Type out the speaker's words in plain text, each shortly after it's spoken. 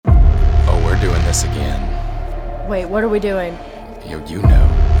us again. Wait, what are we doing? You know.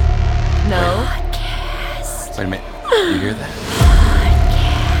 No. Podcast. Wait a minute. You hear that?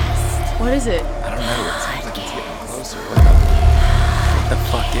 Podcast. What is it? I don't know. It sounds like it's getting closer. What the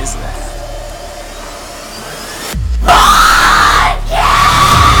fuck is that?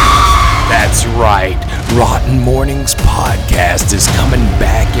 That's right. ROTN Mournings podcast is coming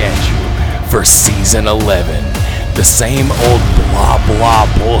back at you for season 11. The same old blah blah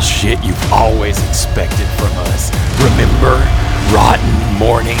bullshit you've always expected from us. Remember ROTN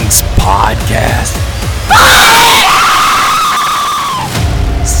Mournings podcast?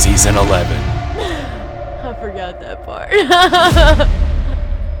 Season 11. I forgot that part.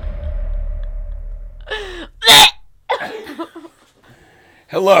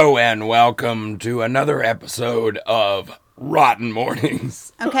 Hello and welcome to another episode of ROTN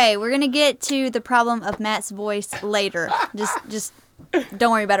Mournings. Okay, we're gonna get to the problem of Matt's voice later. Just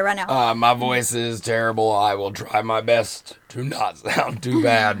don't worry about it right now. My voice is terrible. I will try my best to not sound too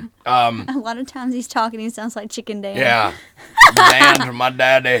bad. A lot of times he's talking, he sounds like Chicken Dan. Yeah, Dan from my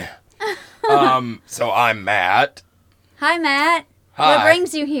daddy. So I'm Matt. Hi, Matt. Hi. What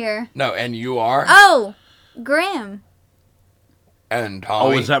brings you here? No, and you are? Oh, Grim. And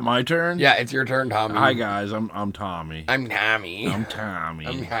Tommy. Oh, is that my turn? Yeah, it's your turn, Tommy. Hi guys, I'm Tommy. I'm Tommy. I'm Tommy.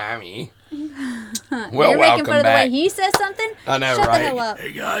 I'm Tommy. Well, You're making welcome fun of the back. way he says something? I know, Shut right? the hell up.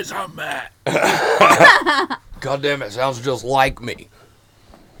 Hey guys, I'm Matt. God damn it, sounds just like me.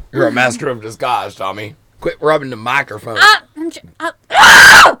 You're a master of disguise, Tommy. Quit rubbing the microphone.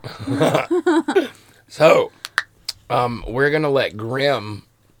 So, we're gonna let Grim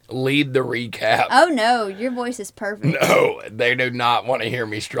lead the recap. Oh no, your voice is perfect. No, they do not want to hear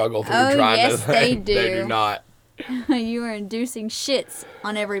me struggle through Oh, trying yes, to. they do. They do not. You are inducing shits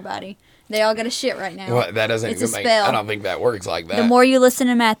on everybody. They all got a shit right now. Well, that doesn't It's a even make. spell. I don't think that works like that. The more you listen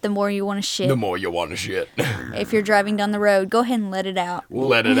to Matt, the more you want to shit. the more you want to shit. If you're driving down the road, go ahead and let it out.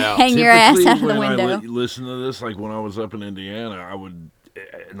 Let it out. Hang your ass Typically, out of the when window. I listen to this, like when I was up in Indiana,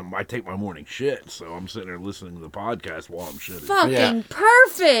 I take my morning shit, so I'm sitting there listening to the podcast while I'm shitting. Fucking Yeah.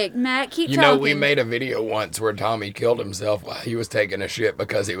 perfect, Matt. Keep You talking. know, we made a video once where Tommy killed himself while he was taking a shit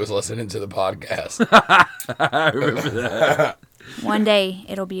because he was listening to the podcast. I remember that. One day,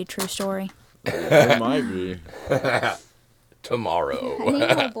 it'll be a true story. It might be. Tomorrow. I need a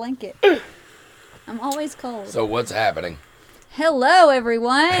little blanket. I'm always cold. So what's happening? Hello,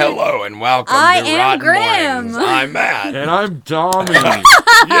 everyone. Hello and welcome I to am ROTN Grim. Mournings. I'm Matt. And I'm Tommy.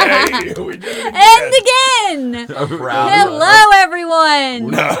 Yay! We did it And again. I'm proud of Hello,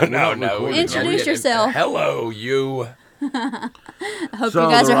 everyone. us. No. Introduce yourself. Hello, you. I hope So,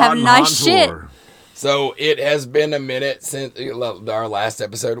 you guys the are having a Rotten nice Hot shit. Tour. So it has been a minute since our last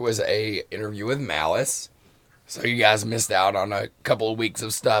episode was a interview with Malice. So you guys missed out on a couple of weeks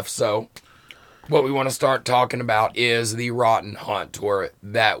of stuff. So what we want to start talking about is the Rotten Haunt Tour.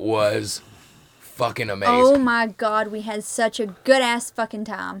 That was fucking amazing. Oh my god, we had such a good ass fucking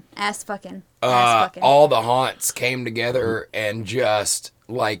time. Ass fucking. All the haunts came together and just,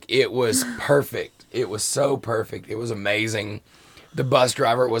 like, it was perfect. It was so perfect. It was amazing. The bus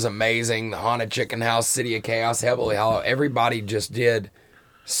driver was amazing. The Haunted Chicken House, City of Chaos, Hellbilly Hollow. Everybody just did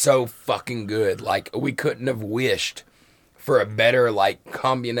so fucking good. Like, we couldn't have wished for a better, like,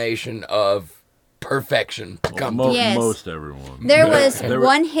 combination of perfection to come through. Yes. Most everyone. There was There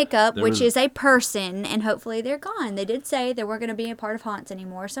one hiccup, there which was- is a person, and hopefully they're gone. They did say they weren't going to be a part of haunts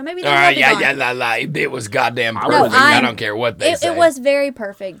anymore, so maybe they'll be gone. It was goddamn No, perfect. I I'm- don't care what they say. It was very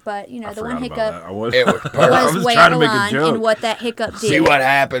perfect, but, you know, I the one forgot about hiccup that. I was, It was perfect. I was was way trying out to of make a line joke. in what that hiccup did. See what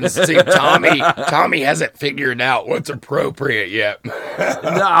happens. See, Tommy hasn't figured out what's appropriate yet. No,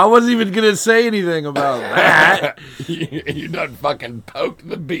 I wasn't even going to say anything about that. You done fucking poked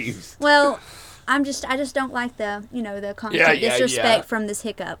the beast. Well, I just don't like the constant Yeah, disrespect yeah. from this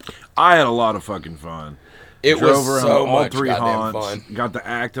hiccup. I had a lot of fucking fun. It Drove was around so all much three goddamn haunts. fun. Got to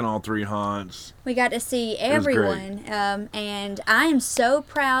act in all three haunts. We got to see was everyone, and I am so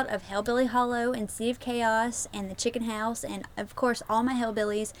proud of Hellbilly Hollow and Sea of Chaos and the Chicken House, and of course all my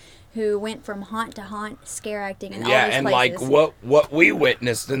hellbillies who went from haunt to haunt, scare acting in all Yeah, these and places. like what we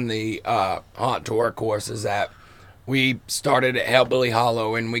witnessed in the haunt tour, of course, is that we started at Hellbilly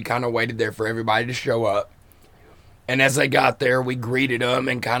Hollow and we kind of waited there for everybody to show up. And as they got there, we greeted them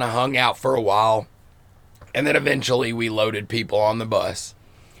and kind of hung out for a while. And then eventually we loaded people on the bus.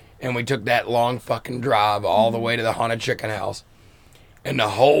 And we took that long fucking drive all the way to the Haunted Chicken House. And the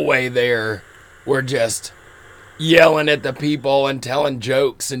whole way there, we're just yelling at the people and telling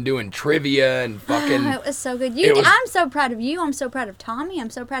jokes and doing trivia and fucking... It was so good. It was- I'm so proud of you. I'm so proud of Tommy. I'm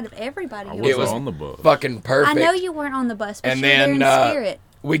so proud of everybody. I who was It was on the bus. fucking perfect. I know you weren't on the bus, but And you were there then, in spirit.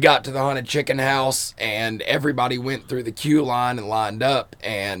 we got to the haunted chicken house, and everybody went through the queue line and lined up,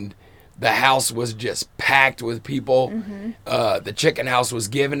 and the house was just packed with people. The chicken house was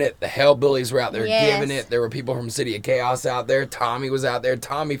giving it. The Hellbillies were out there giving it. There were people from City of Chaos out there. Tommy was out there.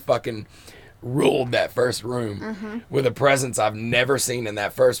 Tommy fucking ruled that first room with a presence I've never seen in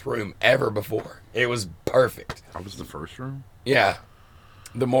that first room ever before. It was perfect. That was the first room? Yeah.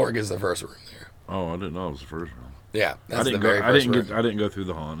 The morgue is the first room there. Oh, I didn't know it was the first room. Yeah, that's the I very first room. I didn't go through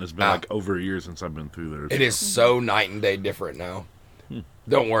the haunt. It's been like over a year since I've been through there. It is so night and day different now.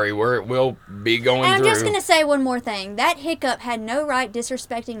 Don't worry, we'll be going And I'm through. just going to say one more thing. That hiccup had no right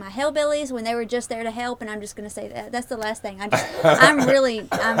disrespecting my Hellbillies when they were just there to help, and I'm just going to say that. That's the last thing. I'm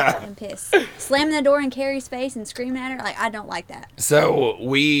fucking pissed. Slamming the door in Carrie's face and screaming at her, like, I don't like that. So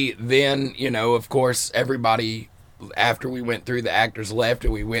we then, of course, everybody, after we went through, the actors left,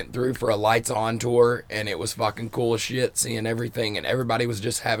 and we went through for a lights on tour, and it was fucking cool as shit, seeing everything, and everybody was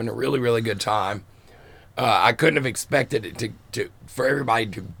just having a really, really good time. I couldn't have expected it for everybody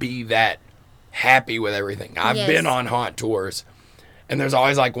to be that happy with everything. I've been on haunt tours, and there's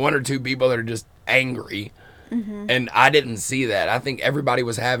always like one or two people that are just angry, and I didn't see that. I think everybody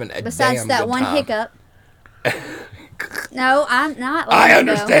was having a Besides damn that good one time. hiccup. No, I'm not. I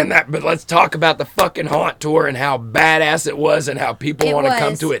understand that, but let's talk about the fucking haunt tour and how badass it was and how people want to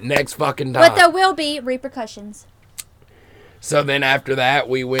come to it next fucking time. But there will be repercussions. So then after that,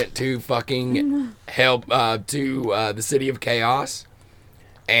 we went to fucking the City of Chaos,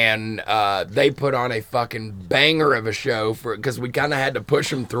 and they put on a fucking banger of a show because we kind of had to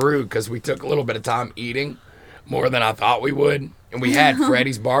push them through because we took a little bit of time eating, more than I thought we would, and we had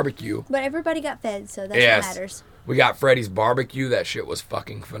Freddy's barbecue. But everybody got fed, so that's what matters. We got Freddy's barbecue. That shit was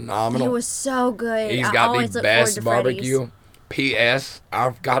fucking phenomenal. It was so good. He's I got always the look forward best to barbecue. Freddy's. P.S.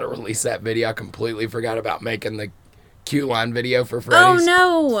 I've got to release that video. I completely forgot about making the Q line video for Freddy's. Oh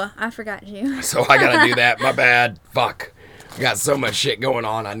no, I forgot you. So I gotta do that. My bad. Fuck. I got so much shit going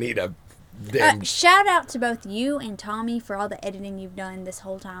on. I need a damn. Shout out to both you and Tommy for all the editing you've done this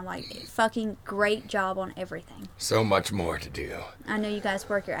whole time. Like, fucking great job on everything. So much more to do. I know you guys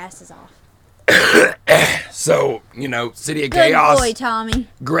work your asses off. So, City of Good Chaos. boy, Tommy.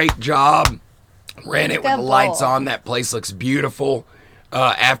 Great job. Ran it with Good the lights boy. on. That place looks beautiful.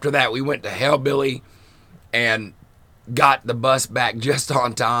 After that, we went to Hellbilly and got the bus back just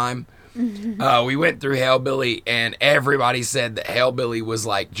on time. We went through Hellbilly, and everybody said that Hellbilly was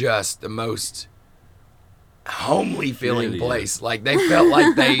like just the most homely feeling place. Like they felt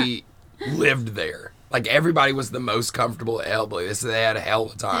like they lived there. Like everybody was the most comfortable at Hellbilly. They said they had a hell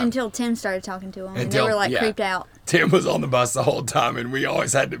of a time. Until Tim started talking to them, and they were like creeped out. Tim was on the bus the whole time, and we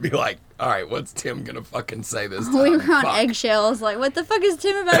always had to be like, all right, what's Tim gonna fucking say this time? We were on eggshells, like, what the fuck is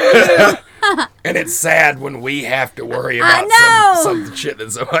Tim about to do? And it's sad when we have to worry about some shit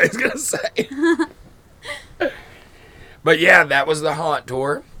that somebody's gonna say. But yeah, that was the haunt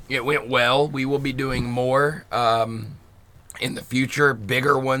tour. It went well. We will be doing more in the future,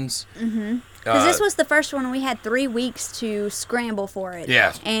 bigger ones. Because this was the first one, and we had 3 weeks to scramble for it.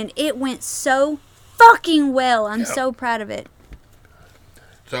 Yeah. And it went so fucking well. I'm so proud of it.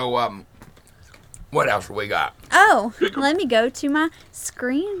 So, what else we got? Oh, let me go to my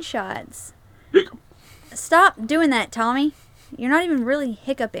screenshots. Stop doing that, Tommy. You're not even really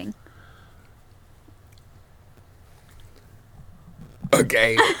hiccuping.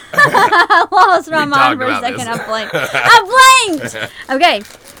 Okay. I lost my mind for a talked about second. this. I blinked. Okay.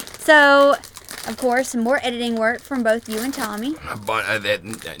 So, of course, some more editing work from both you and Tommy. But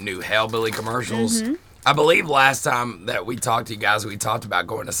that new Hellbilly commercials. I believe last time that we talked to you guys, we talked about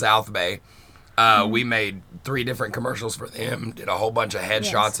going to South Bay. We made 3 different commercials for them. Did a whole bunch of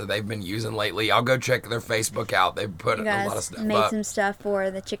headshots that they've been using lately. I'll go check their Facebook out. They've put You a lot of guys stuff made up. some stuff for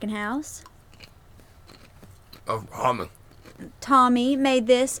the chicken house. Tommy made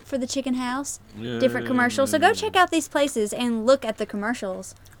this for the chicken house. Different commercials. So go check out these places and look at the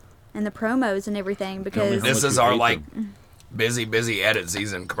commercials and the promos and everything, because This is our busy edit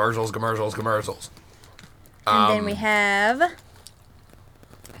season. Commercials. and then we have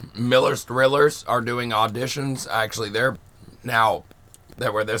Miller's Thrillers are doing auditions. Actually, they're now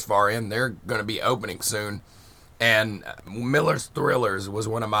that we're this far in, they're going to be opening soon. And Miller's Thrillers was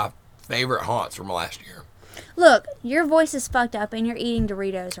one of my favorite haunts from last year. Look, your voice is fucked up and you're eating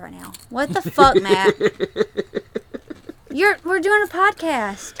Doritos right now. What the fuck, Matt? We're doing a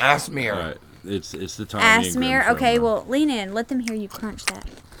podcast. Asmir. All right. It's the time. Asmir. Okay, well, lean in. Let them hear you crunch that.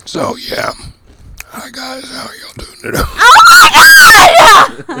 So, yeah. Hi, guys. How are y'all doing today?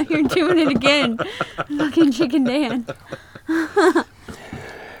 Oh my god! You're doing it again. Fucking Chicken Dan.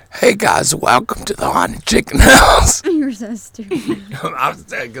 Hey, guys, welcome to the Haunted Chicken House. You're so stupid. I'm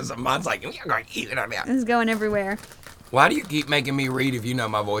saying because mine's like, It's going everywhere. why do you keep making me read if you know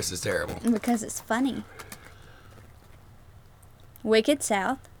my voice is terrible? Because it's funny. Wicked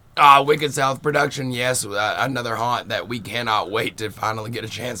South. Wicked South production, yes, another haunt that we cannot wait to finally get a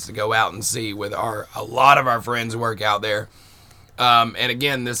chance to go out and see with a lot of our friends who work out there. And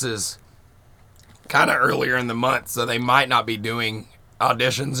again, this is kind of earlier in the month, so they might not be doing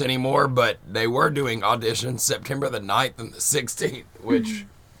auditions anymore, but they were doing auditions September the 9th and the 16th, which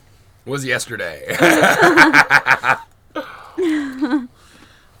was yesterday. What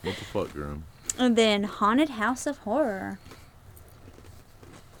the fuck, Grim? And then Haunted House of Horror.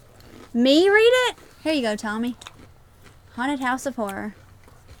 Me read it? Here you go, Tommy. Haunted House of Horror.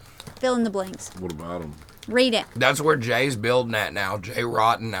 Fill in the blanks. What about him? Read it. That's where Jay's building at now. Jay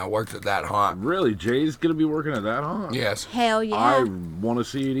ROTN now works at that haunt. Really? Jay's going to be working at that, huh? Yes. Hell yeah. I want to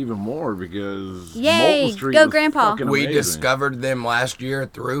see it even more because Yay, Moulton Street go was Grandpa. fucking We amazing. discovered them last year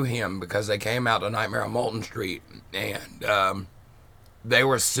through him because they came out to Nightmare on Moulton Street, and they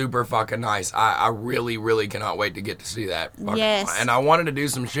were super fucking nice. I really, really cannot wait to get to see that. Yes. And I wanted to do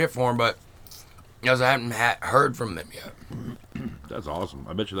some shit for them, but because I haven't heard from them yet. That's awesome.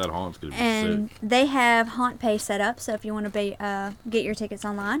 I bet you that haunt's going to be And sick. they have Haunt Pay set up, so if you want to get your tickets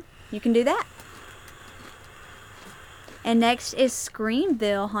online, you can do that. And next is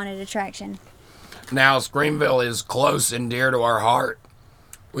Screamville Haunted Attraction. Now, Screamville is close and dear to our heart.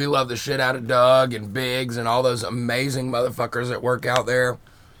 We love the shit out of Doug and Biggs and all those amazing motherfuckers that work out there.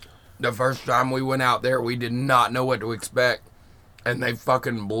 The first time we went out there, we did not know what to expect, and they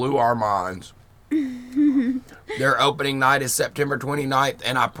fucking blew our minds. Their opening night is September 29th,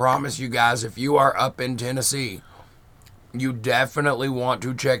 and I promise you guys, if you are up in Tennessee, you definitely want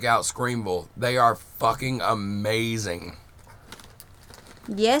to check out Screamville. They are fucking amazing.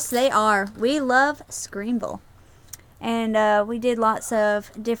 Yes, they are. We love Screamville. And we did lots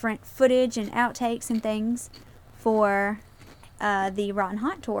of different footage and outtakes and things for the Rotten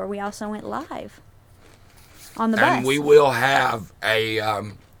Haunt Tour. We also went live on the bus. And we will have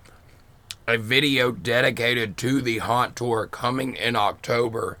a video dedicated to the Haunt Tour coming in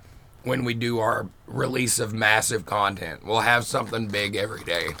October when we do our release of massive content. We'll have something big every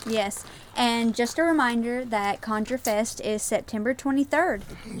day. Yes. And just a reminder that Conjure Fest is September 23rd.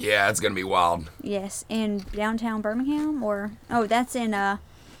 Yeah, it's going to be wild. Yes, in downtown Birmingham, or that's in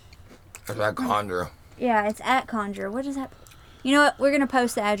It's like Conjure. yeah, it's at Conjure. What is that? You know what? We're gonna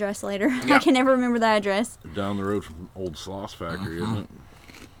post the address later. Yeah. I can never remember the address. Down the road from Old Sauce Factory, isn't it?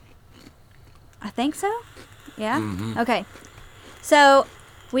 I think so. Yeah. Okay. So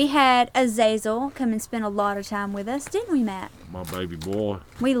we had Azazel come and spend a lot of time with us, didn't we, Matt? My baby boy.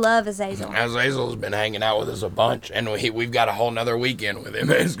 We love Azazel. Azazel's been hanging out with us a bunch, and we've got a whole nother weekend with him.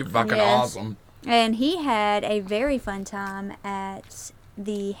 It's fucking Yes. awesome. And he had a very fun time at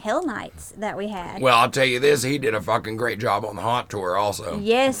the Hell Nights that we had. Well, I'll tell you this, he did a fucking great job on the Haunt Tour also.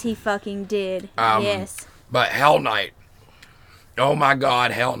 Yes, he fucking did. Yes. But Hell Night, oh my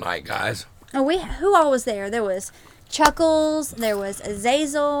God, Hell Night, guys. Oh, who all was there? There was Chuckles, there was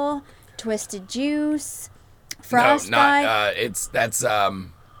Azazel, Twisted Juice, Frostbite. No,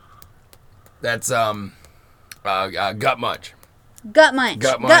 not, Gut Munch. Gut Munch.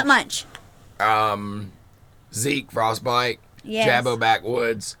 Gut Munch. Gut Munch. Zeke, Frostbite. Yes. Jabbo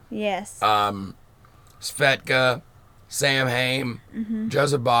Backwoods. Yes. Svetka, Sam Haim,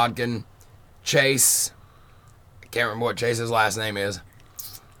 Joseph Bodkin, Chase. I can't remember what Chase's last name is.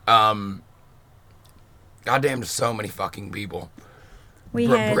 Goddamn, so many fucking people. we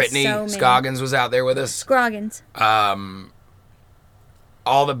had Brittany so many. Scoggins was out there with us. Scroggins. All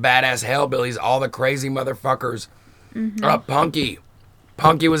the badass hellbillies, all the crazy motherfuckers. Punky.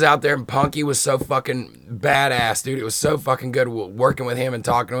 Punky was out there, and Punky was so fucking badass, dude. It was so fucking good working with him and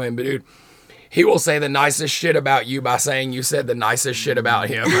talking to him. But, dude, he will say the nicest shit about you by saying you said the nicest shit about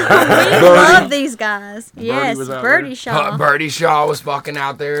him. We love these guys. Yes, was out Birdie there? Shaw. Birdie Shaw was fucking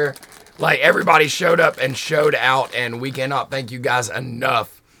out there. Like, everybody showed up and showed out, and we cannot thank you guys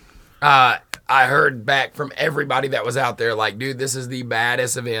enough. I heard back from everybody that was out there, like, dude, this is the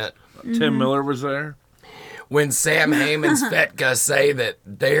baddest event. Tim Miller was there. When Sam Haim and Svetka say that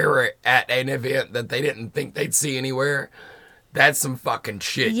they were at an event that they didn't think they'd see anywhere, that's some fucking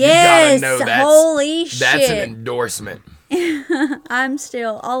shit. Yes, You gotta know holy that's an shit. endorsement.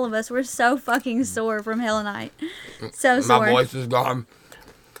 All of us, we're so fucking sore from Hell Night. So My sore. voice is gone.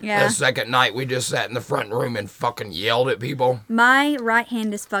 Yeah. The second night, we just sat in the front room and fucking yelled at people. My right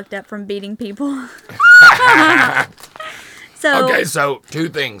hand is fucked up from beating people. So, Okay, so two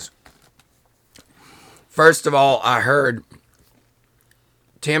things. First of all, I heard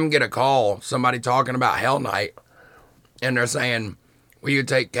Tim get a call, somebody talking about Hell Night, and they're saying, will you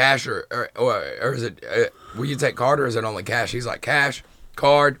take cash or is it, will you take card or is it only cash? He's like, cash,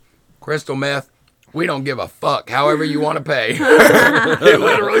 card, crystal meth. We don't give a fuck. However you want to pay. He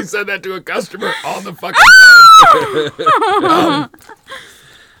literally said that to a customer on the fucking phone.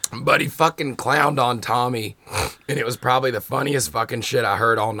 But he fucking clowned on Tommy, and it was probably the funniest fucking shit I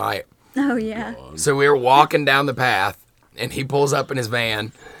heard all night. Oh, yeah. So we were walking down the path, and he pulls up in his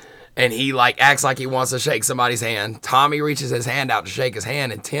van, and he like acts like he wants to shake somebody's hand. Tommy reaches his hand out to shake his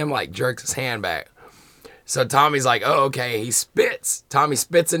hand, and Tim like jerks his hand back. So Tommy's like, oh, okay. He spits. Tommy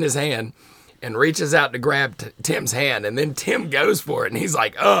spits in his hand and reaches out to grab Tim's hand, and then Tim goes for it, and he's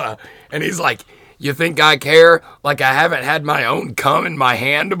like, and he's like, you think I care? Like I haven't had my own cum in my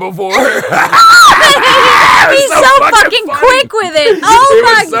hand before? He's so fucking quick with it. Oh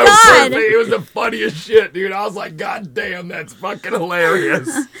my God. It was the funniest shit, dude. I was like, God damn, that's fucking hilarious.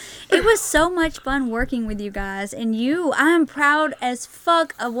 It was so much fun working with you guys, and I'm proud as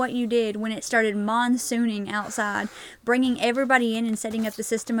fuck of what you did when it started monsooning outside, bringing everybody in and setting up the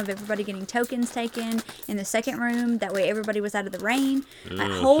system of everybody getting tokens taken in the second room. That way everybody was out of the rain. Such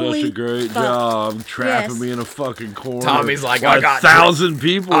a great job trapping me in a fucking corner. Tommy's like, I got 1,000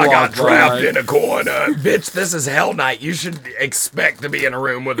 people. I got trapped in a corner. Bitch, this is Hell Night. You should expect to be in a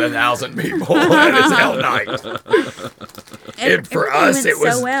room with 1,000 people. That is Hell Night. And for us, it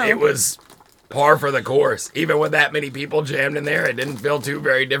was par for the course. Even with that many people jammed in there, it didn't feel too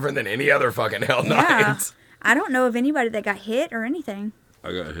very different than any other fucking Hell Night. I don't know of anybody that got hit or anything.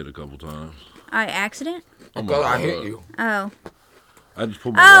 I got hit a couple times. Accident? Because I hit you. Oh. I just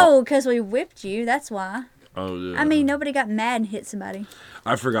pulled my because we whipped you. That's why. Oh, yeah. I mean, nobody got mad and hit somebody.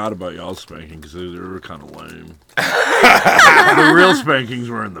 I forgot about y'all spanking because they were kind of lame. The real spankings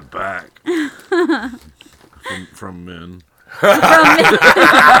were in the back. From men. Well,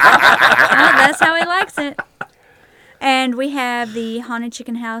 that's how he likes it. And we have the Haunted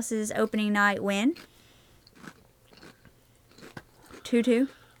Chicken House's opening night when? 2/2?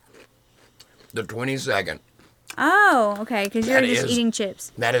 The 22nd. Oh, okay, because you're just eating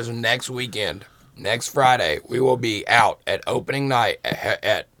chips. That is next weekend. Next Friday, we will be out at opening night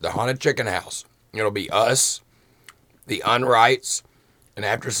at the Haunted Chicken House. It'll be us, the Unrights, and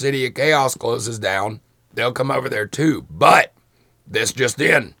after City of Chaos closes down, they'll come over there too. But this just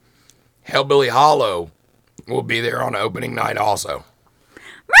in, Hellbilly Hollow will be there on opening night also.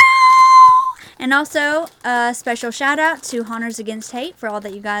 And also, a special shout out to Haunters Against Hate for all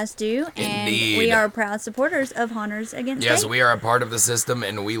that you guys do. And Indeed. we are proud supporters of Haunters Against Hate. Yes, we are a part of the system,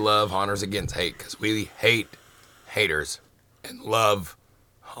 and we love Haunters Against Hate because we hate haters and love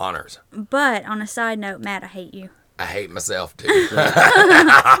haunters. But on a side note, Matt, I hate you. I hate myself too.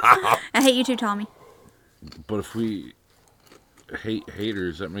 I hate you too, Tommy. But if we hate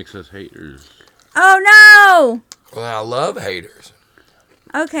haters, that makes us haters. Oh no! Well, I love haters.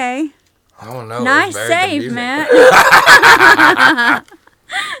 Okay. I don't know. Nice save, Matt.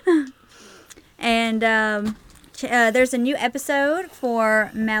 And there's a new episode for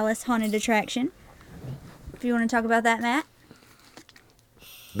Malice Haunted Attraction. If you want to talk about that, Matt.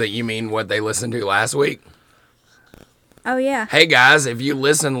 That you mean what they listened to last week? Oh, yeah. Hey, guys, if you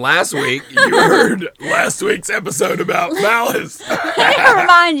listened last week, you heard last week's episode about Malice. Let me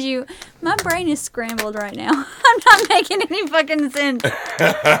remind you, my brain is scrambled right now. I'm not making any fucking sense.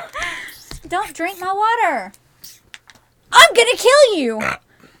 Don't drink my water. I'm gonna kill you.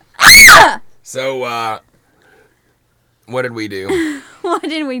 So, what did we do? What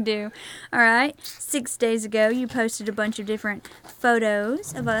did we do? All right. 6 days ago, you posted a bunch of different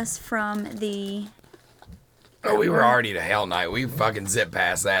photos of us from the... Oh, we were already to Hell Night. We fucking zipped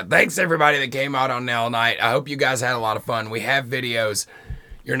past that. Thanks, everybody that came out on Hell Night. I hope you guys had a lot of fun. We have videos.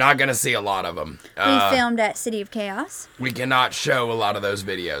 You're not going to see a lot of them. We filmed at City of Chaos. We cannot show a lot of those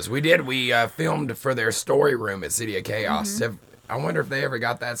videos. We did. We filmed for their story room at City of Chaos. Mm-hmm. I wonder if they ever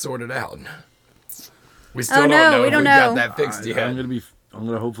got that sorted out. We still don't know if we got that fixed yet. I'm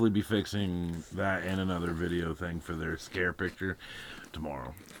gonna hopefully be fixing that and another video thing for their scare picture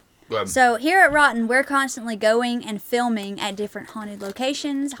tomorrow. So here at Rotten, we're constantly going and filming at different haunted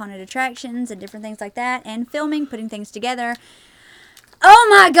locations, haunted attractions, and different things like that, and filming, putting things together. Oh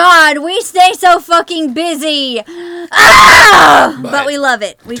my God, we stay so fucking busy. Ah! But we love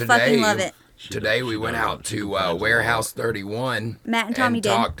it. We fucking love it. Today we went out to Warehouse 31. Matt and Tommy did.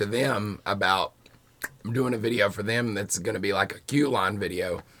 Talked to them about doing a video for them that's going to be like a Q-line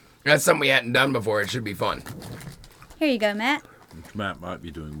video. That's something we hadn't done before. It should be fun. Here you go, Matt. Which Matt might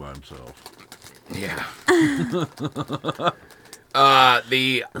be doing by himself. Yeah.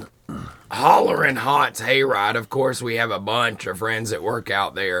 Hollerin' Hot's Hayride, of course, we have a bunch of friends that work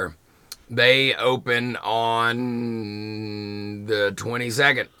out there. They open on the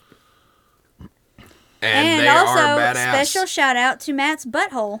 22nd. And they also, are badass. special shout out to Matt's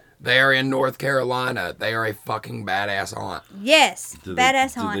Butthole. They are in North Carolina. They are a fucking badass haunt. Yes,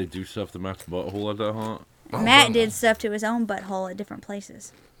 badass haunt. Did they do stuff to Matt's butthole at that haunt? Matt did stuff to his own butthole at different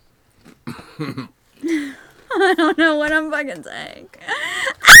places. I don't know what I'm fucking saying.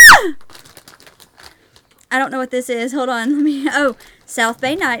 I don't know what this is. Hold on. South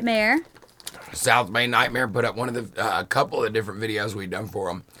Bay Nightmare. South Bay Nightmare put up one of the couple of different videos we've done for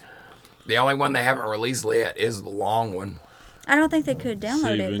them. The only one they haven't released yet is the long one. I don't think they could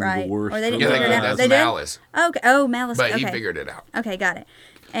download Saving it the right. worst Or they didn't Yeah, figure it out. that's They Malice. did? Okay. Oh, Malice. But okay. he figured it out. Okay, got it.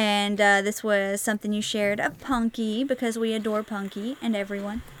 And this was something you shared of Punky because we adore Punky and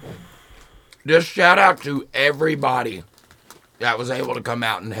everyone. Just shout out to everybody that was able to come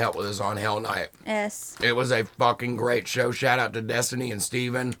out and help with us on Hell Night. Yes. It was a fucking great show. Shout out to Destiny and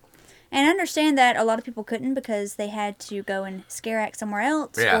Steven. And understand that a lot of people couldn't because they had to go and scare act somewhere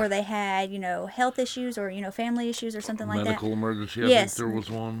else, Yeah. or they had, health issues or, family issues or something like that. Medical emergency, I Yes. think there was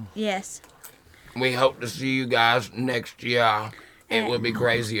one. Yes. We hope to see you guys next year. It will be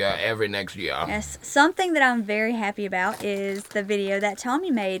crazier every next year. Yes. Something that I'm very happy about is the video that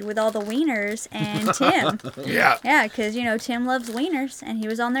Tommy made with all the wieners and Tim. Yeah. Yeah, because, Tim loves wieners, and he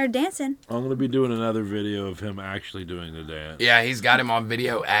was on there dancing. I'm going to be doing another video of him actually doing the dance. Yeah, he's got him on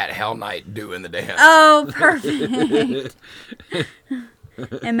video at Hell Night doing the dance. Oh, perfect.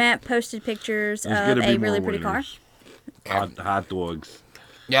 And Matt posted pictures There's of gonna be a really more pretty car. wieners. Hot dogs.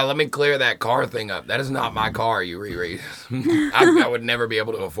 Yeah, let me clear that car thing up. That is not my car, you Riri. I would never be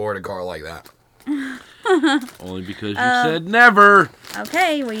able to afford a car like that. Only because you said never.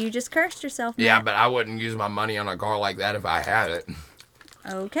 Okay, well, you just cursed yourself, Matt. Yeah, but I wouldn't use my money on a car like that if I had it.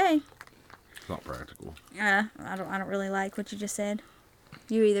 Okay. It's not practical. I don't really like what you just said.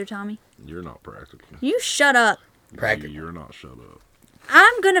 You either, Tommy. You're not practical. You shut up. Practical. You're not shut up.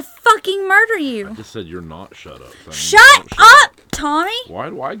 I'm gonna fucking murder I you. just said you're not shut up. That means Shut don't up, Tommy. Why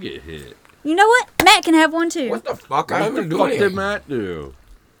do I get hit? You know what? Matt can have one too. What the fuck? I What haven't the done fuck did anything. Matt do?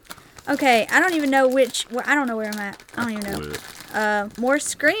 Okay, I don't even know I don't know where I'm at. I don't even know. Quit. More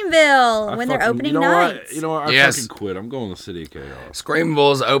Screamville I when they're fucking- opening you know nights. What? You know what? I Yes. fucking quit. I'm going to City of Chaos.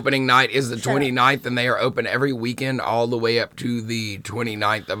 Screamville's opening night is the Shut up. 29th, and they are open every weekend all the way up to the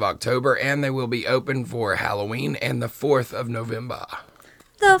 29th of October, and they will be open for Halloween and the 4th of November.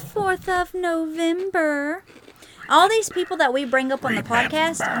 The 4th of November. All these people that we bring up on the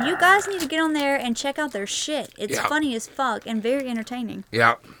podcast, you guys need to get on there and check out their shit. It's Yeah. funny as fuck and very entertaining.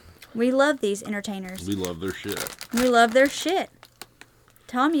 Yeah. We love these entertainers. We love their shit. We love their shit.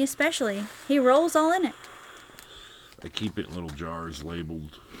 Tommy especially. He rolls all in it. I keep it in little jars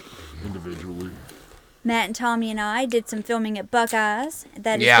labeled individually. Matt and Tommy and I did some filming at Buckeyes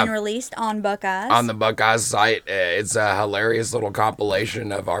that has Yeah. been released on Buckeyes. On the Buckeyes site, it's a hilarious little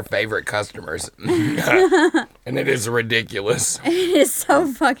compilation of our favorite customers. And it is ridiculous. It is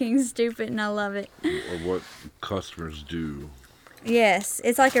so fucking stupid and I love it. Or what customers do. Yes,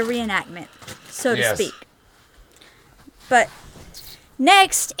 it's like a reenactment, so to Yes. speak. But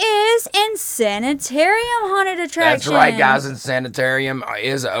next is Insanitarium Haunted Attraction. That's right, guys. And Sanitarium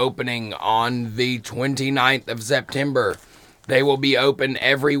is opening on the 29th of September. They will be open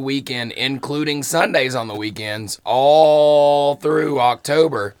every weekend, including Sundays on the weekends, all through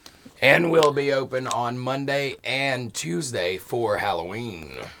October. And will be open on Monday and Tuesday for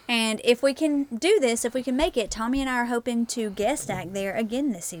Halloween. And if we can do this, if we can make it, Tommy and I are hoping to guest act there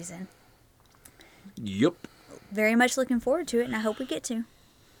again this season. Yep. Very much looking forward to it, and I hope we get to.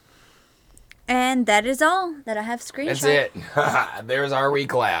 And that is all that I have screenshot. That's it. There's our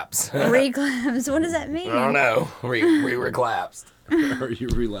reclaps. Reclaps. What does that mean? I don't know. We reclapsed. Are you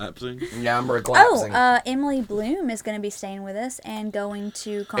relapsing? Yeah, I'm reclapsing. Emily Bloom is going to be staying with us and going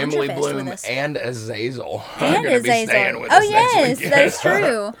to Emily Contrafest Bloom with us. and Azazel are And going to be Azazel. staying with Oh us next yes, weekend. that is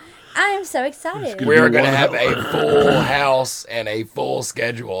true. I am so excited. We're be going to one have hell- a full house and a full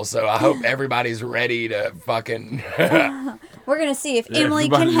schedule, so I hope everybody's ready to fucking... We're going to see if Emily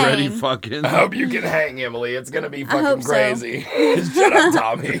can Everybody's ready hang. fucking. I hope you can hang, Emily. It's going to be hope fucking so. crazy. Shut up,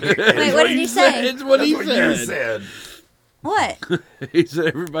 Tommy. Wait, what did you say? It's what he That's what you said. said. What? He said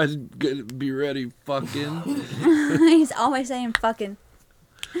everybody's gonna be ready fucking. He's always saying fucking.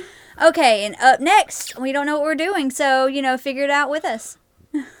 Okay, and up next, we don't know what we're doing, so, figure it out with us.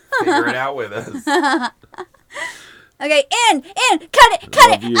 Figure it out with us. Okay, in, cut it,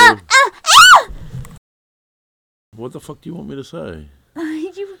 Love you. ah! What the fuck do you want me to say?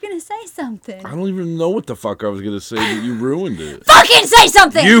 You were gonna say something. I don't even know what the fuck I was gonna say, but you ruined it. Fucking say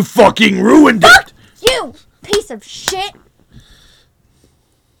something! You fucking ruined it! You piece of shit!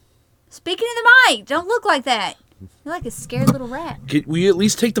 Speaking of the mic, don't look like that. You're like a scared little rat. Will you at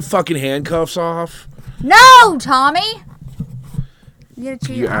least take the fucking handcuffs off? No, Tommy! You gotta chew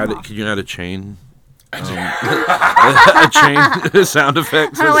Can you your arm add off. Can you add a chain? A chain sound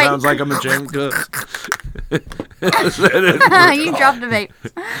effect so Oh, it wait. sounds like I'm a chain cook. You dropped the vape.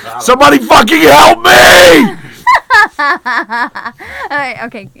 Somebody fucking help me! Alright,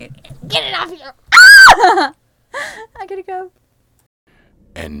 okay. Get it off here. I gotta go.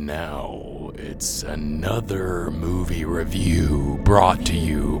 And now it's another movie review brought to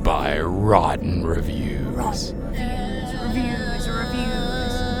you by Rotten Reviews. Reviews.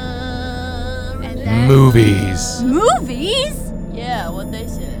 And then Movies. movies? Yeah, what they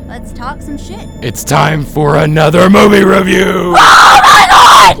said. Let's talk some shit. It's time for another movie review. Oh my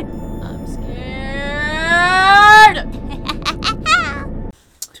god! I'm scared.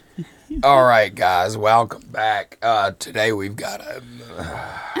 All right, guys, welcome back. Today we've got a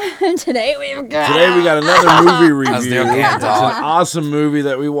Today we got another movie review. still can't It's talk. an awesome movie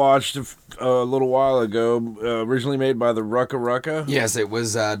that we watched a little while ago, originally made by the Rucka Rucka. Yes, it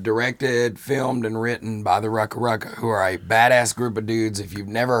was directed, filmed, and written by the Rucka Rucka, who are a badass group of dudes. If you've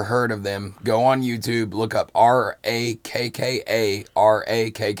never heard of them, go on YouTube, look up RAKKA,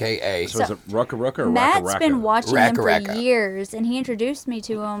 RAKKA. So is it Rucka Rucka or Matt's Racka Racka? been watching them for Racka. years, and he introduced me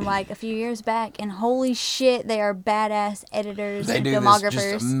to them like a few years back, and holy shit, they are badass editors They and do this filmographers.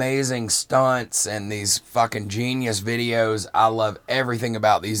 just amazing stunts and these fucking genius videos. I love everything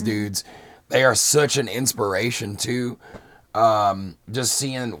about these dudes. They are such an inspiration too. Just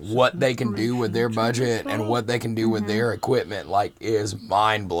seeing what they can do with their budget and what they can do with their equipment, like, is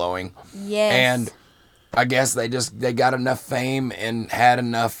mind blowing. Yes. And I guess they got enough fame and had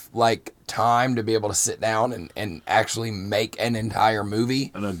enough like time to be able to sit down and actually make an entire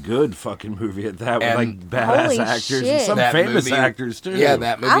movie. And a good fucking movie at that, with And like badass holy actors shit. and some That famous movie- actors too. Yeah,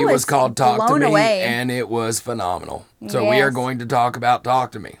 that movie I was was called Talk to blown Me, away. and it was phenomenal. So we are Yes. going to talk about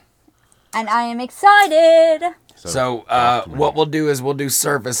Talk to Me. And I am excited. So Talk to Me. what we'll do is we'll do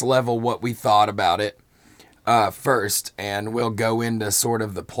surface level what we thought about it first, and we'll go into sort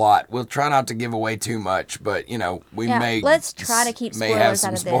of the plot. We'll try not to give away too much, but we Yeah, may let's try to keep may spoilers have some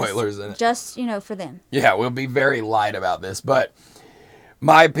out of spoilers this. in it. Just, for them. Yeah, we'll be very light about this, but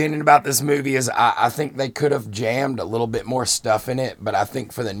my opinion about this movie is I think they could have jammed a little bit more stuff in it, but I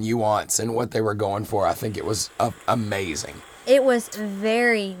think for the nuance and what they were going for, I think it was amazing. It was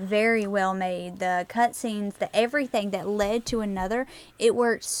very, very well made. The cutscenes, the everything that led to another, it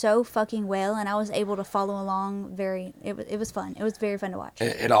worked so fucking well, and I was able to follow along. It was fun. It was very fun to watch.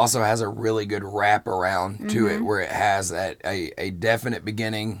 It also has a really good wrap around to it, where it has a definite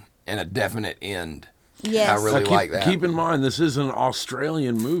beginning and a definite end. Yes. I really Now, like that. Keep in mind, this is an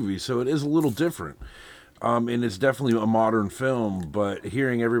Australian movie, so it is a little different. And it's definitely a modern film, but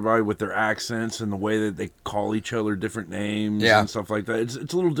hearing everybody with their accents and the way that they call each other different names Yeah. and stuff like that, it's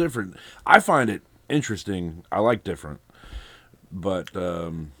a little different. I find it interesting. I like different. But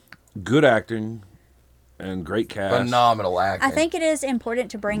good acting and great cast. Phenomenal acting. I think it is important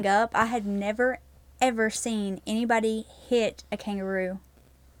to bring up, I had never, ever seen anybody hit a kangaroo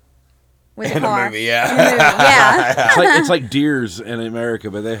with a In a car. movie, yeah. In a movie, yeah. It's like deers in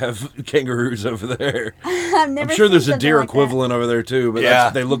America, but they have kangaroos over there. I've never I'm sure seen there's a something deer like that. equivalent over there too, but Yeah.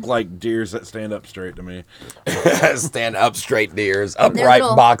 they look like deers that stand up straight to me. Stand up straight deers, upright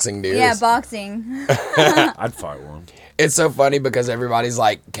little- boxing deers. Yeah, boxing. I'd fight one. It's so funny because everybody's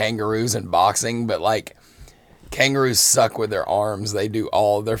like kangaroos and boxing, but like kangaroos suck with their arms. They do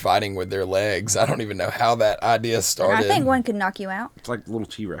all their fighting with their legs. I don't even know how that idea started. I think one could knock you out. It's like little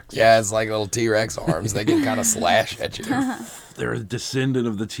T-Rex. Yeah, it's like little T-Rex arms. They can kind of slash at you. They're a descendant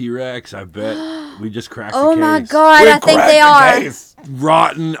of the T-Rex, I bet. We just cracked Oh the case. my god, I think they are.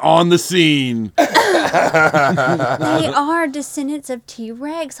 Rotten on the scene. They are descendants of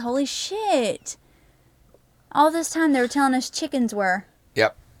T-Rex. Holy shit. All this time they were telling us chickens were.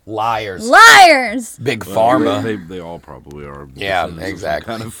 Yep. Liars. Liars! Big pharma. They all probably are. Yeah, descendants of some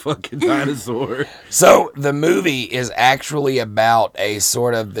exactly. kind of fucking dinosaur. So the movie is actually about a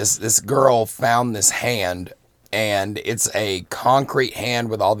sort of this girl found this hand, and it's a concrete hand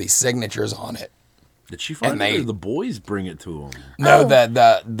with all these signatures on it. Did she find And it, they- or the boys bring it to them? No,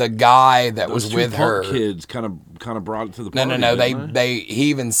 Oh. the guy that Those was two with punk her. kids kind of brought it to the No, party. no. didn't He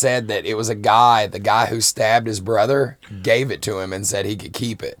even said that it was the guy who stabbed his brother, gave it to him and said he could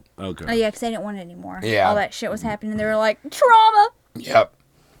keep it. Okay. Oh yeah, because they didn't want it anymore. Yeah. All that shit was happening. They were like, trauma! Yep.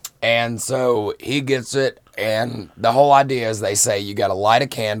 And so he gets it. And the whole idea is they say you got to light a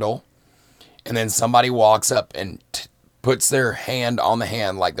candle, and then somebody walks up and puts their hand on the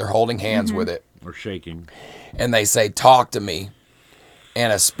hand like they're holding hands with it. Or shaking. And they say, talk to me,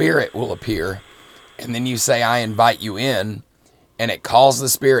 and a spirit will appear. And then you say, I invite you in, and it calls the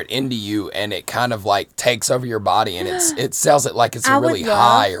spirit into you, and it kind of like takes over your body, and it sells it like it's a really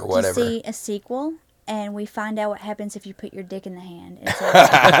high or whatever. To see a sequel, and we find out what happens if you put your dick in the hand.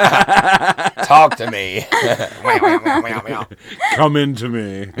 Talk to me. Come into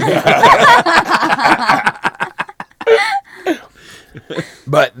me.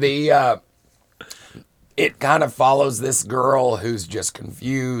 But it kind of follows this girl who's just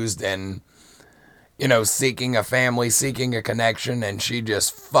confused and, seeking a family, seeking a connection, and she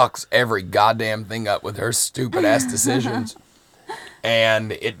just fucks every goddamn thing up with her stupid ass decisions.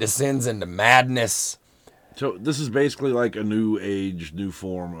 And it descends into madness. So this is basically like a new age, new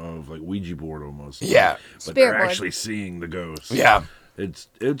form of like Ouija board almost. Yeah. But Spirit they're board. actually seeing the ghosts. Yeah. It's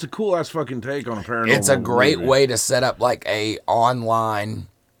a cool ass fucking take on a paranormal. It's a great movie. way to set up like a online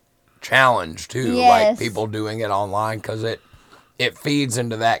challenge too. Yes. Like people doing it online, because it feeds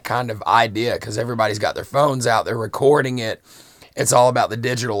into that kind of idea, because everybody's got their phones out, they're recording it. It's all about the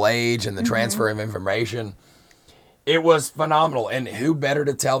digital age and the transfer of information. It was phenomenal, and who better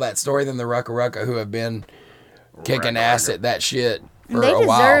to tell that story than the Rucka Rucka, who have been kicking ass at that shit for They a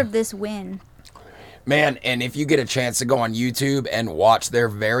while. deserve this win. Man, and if you get a chance to go on YouTube and watch their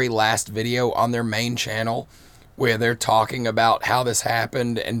very last video on their main channel, where they're talking about how this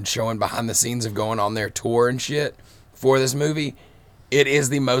happened and showing behind the scenes of going on their tour and shit for this movie, it is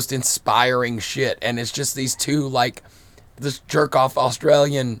the most inspiring shit. And it's just these two, like, this jerk-off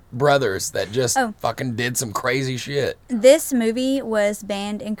Australian brothers that just fucking did some crazy shit. This movie was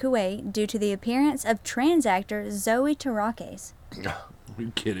banned in Kuwait due to the appearance of trans actor Zoe Tarakes. Are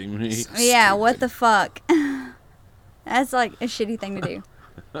you kidding me? Yeah, what the fuck? That's like a shitty thing to do.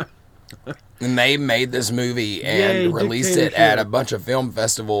 And they made this movie and Yay, released it at a bunch of film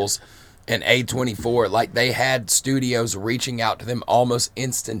festivals in A24. Like, they had studios reaching out to them almost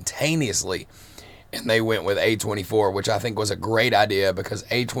instantaneously. And they went with A24, which I think was a great idea, because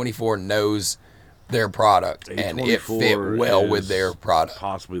A24 knows their product. And it fit well with their product.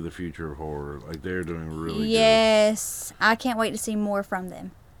 Possibly the future of horror. Like, they're doing really good. Yes. I can't wait to see more from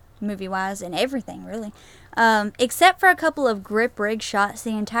them. Movie-wise and everything, really. Except for a couple of grip rig shots,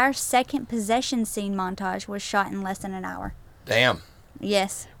 the entire second possession scene montage was shot in less than an hour. Damn.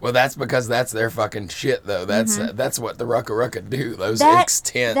 Yes. Well, that's because that's their fucking shit, though. That's what the Rucka Rucka do. Those That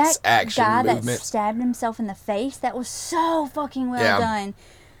action guy that movements. stabbed himself in the face, that was so fucking well Yeah. done.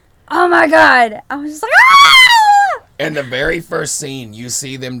 Oh my god. I was just like, ah! And the very first scene, you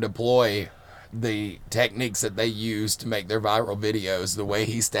see them deploy the techniques that they use to make their viral videos. The way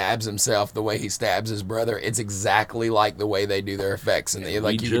he stabs himself, the way he stabs his brother, it's exactly like the way they do their effects. And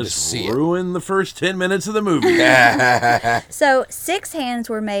like, you can just see it. Ruined the first 10 minutes of the movie. So, 6 hands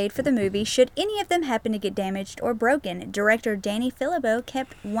were made for the movie should any of them happen to get damaged or broken. Director Danny Filippo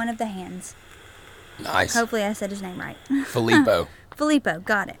kept one of the hands. Nice. Hopefully I said his name right. Filippo. Filippo,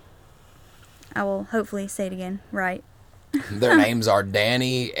 got it. I will hopefully say it again right. Their names are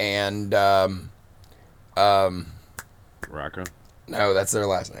Danny and Rocco. no, that's their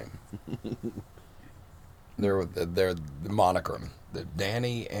last name. they're the monochrome. The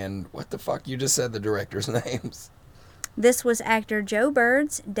Danny and what the fuck, you just said the director's names. This was actor Joe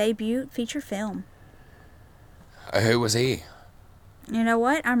Bird's debut feature film. Who was he? You know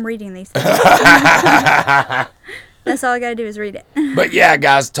what? I'm reading these things. That's all I gotta do is read it. But yeah,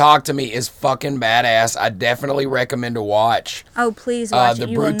 guys, Talk to Me is fucking badass. I definitely recommend to watch. Oh, please watch The it.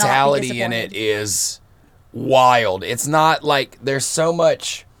 You will not be brutality in it disappointed. is wild. It's not like there's so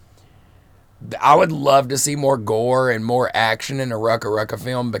much. I would love to see more gore and more action in a Rucka Rucka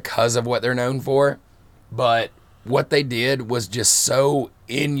film because of what they're known for. But what they did was just so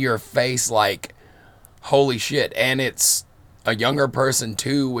in your face, like, holy shit. And it's a younger person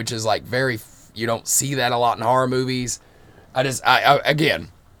too, which is like you don't see that a lot in horror movies. I again,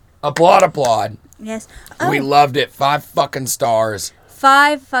 applaud. Yes. We Oh, loved it. 5 fucking stars.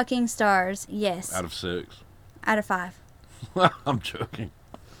 5 fucking stars. Yes. Out of 6. Out of 5. I'm joking.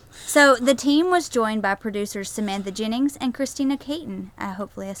 So the team was joined by producers Samantha Jennings and Christina Caton.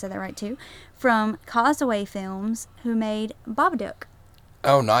 Hopefully I said that right too. From Causeway Films, who made Babadook.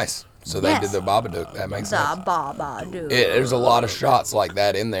 Oh, nice. So they Yes. did the Babadook. That makes The sense. Babadook. There's a lot of shots like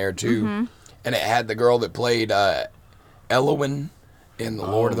that in there too, and it had the girl that played Elwyn in the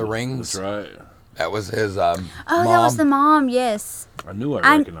Lord of the Rings. That's right. That was his Oh, mom. that was the mom. Yes. I knew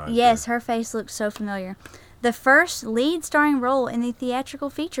I recognized Yes, her. her face looked so familiar. The first lead starring role in the theatrical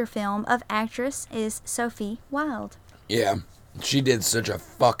feature film of actress is Sophie Wilde. Yeah. She did such a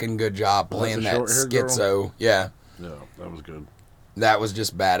fucking good job playing that schizo. Girl? Yeah. Yeah, that was good. That was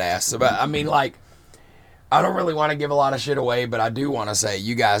just badass. So, but I mean, like, I don't really want to give a lot of shit away, but I do want to say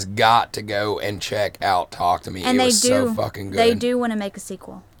you guys got to go and check out Talk to Me. And it was so fucking good. They do want to make a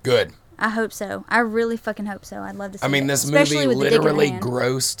sequel. Good. I hope so. I really fucking hope so. I'd love to see it. I mean, this especially movie with the dick in her literally hand.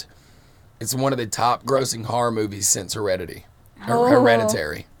 grossed. It's one of the top grossing horror movies since Hereditary. Oh.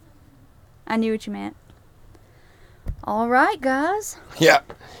 Hereditary. I knew what you meant. All right, guys.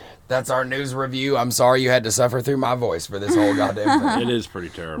 Yep. That's our news review. I'm sorry you had to suffer through my voice for this whole goddamn thing. It is pretty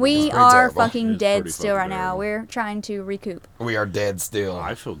terrible. We pretty are terrible. fucking It's dead pretty still right fucking now. terrible. We're trying to recoup. We are dead still.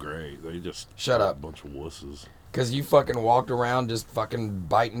 I feel great. They just Shut up. A bunch of wusses. Because you fucking walked around just fucking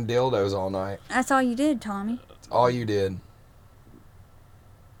biting dildos all night. That's all you did, Tommy. That's all you did.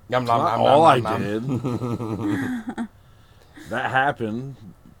 Not all I did. That happened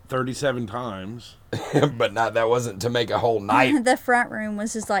 37 times. But that wasn't to make a whole night. The front room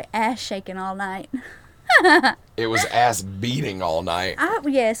was just like ass shaking all night. It was ass beating all night.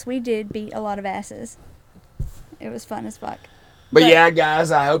 Yes, we did beat a lot of asses. It was fun as fuck. But yeah,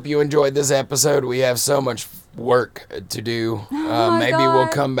 guys, I hope you enjoyed this episode. We have so much work to do. my Maybe God. we'll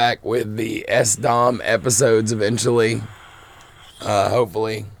come back with the S-Dom episodes eventually.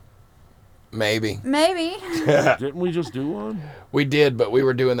 Hopefully. Maybe. Maybe. Didn't we just do one? We did, but we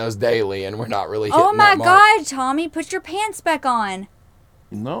were doing those daily, and we're not really hitting Oh my that mark. God, Tommy, put your pants back on.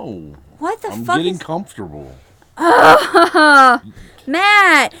 No. What the I'm fuck getting is... comfortable.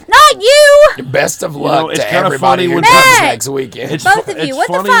 Matt, not you! Best of luck it's to kinda everybody funny who when comes Matt! next weekend. It's Both of you, It's what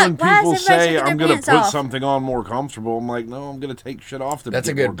the funny fuck? when Why is people everybody say taking their I'm going to pants put off? something on more comfortable. I'm like, no, I'm going to take shit off to That's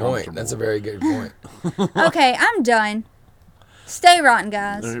a get good more point. That's a comfortable. very good point. Okay, I'm done. Stay rotten,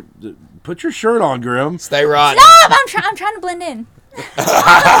 guys. Put your shirt on, Grim. Stay rotten. Stop! I'm trying to blend in.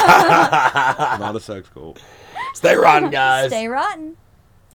 Not a sex cult. Stay rotten, guys. Stay rotten.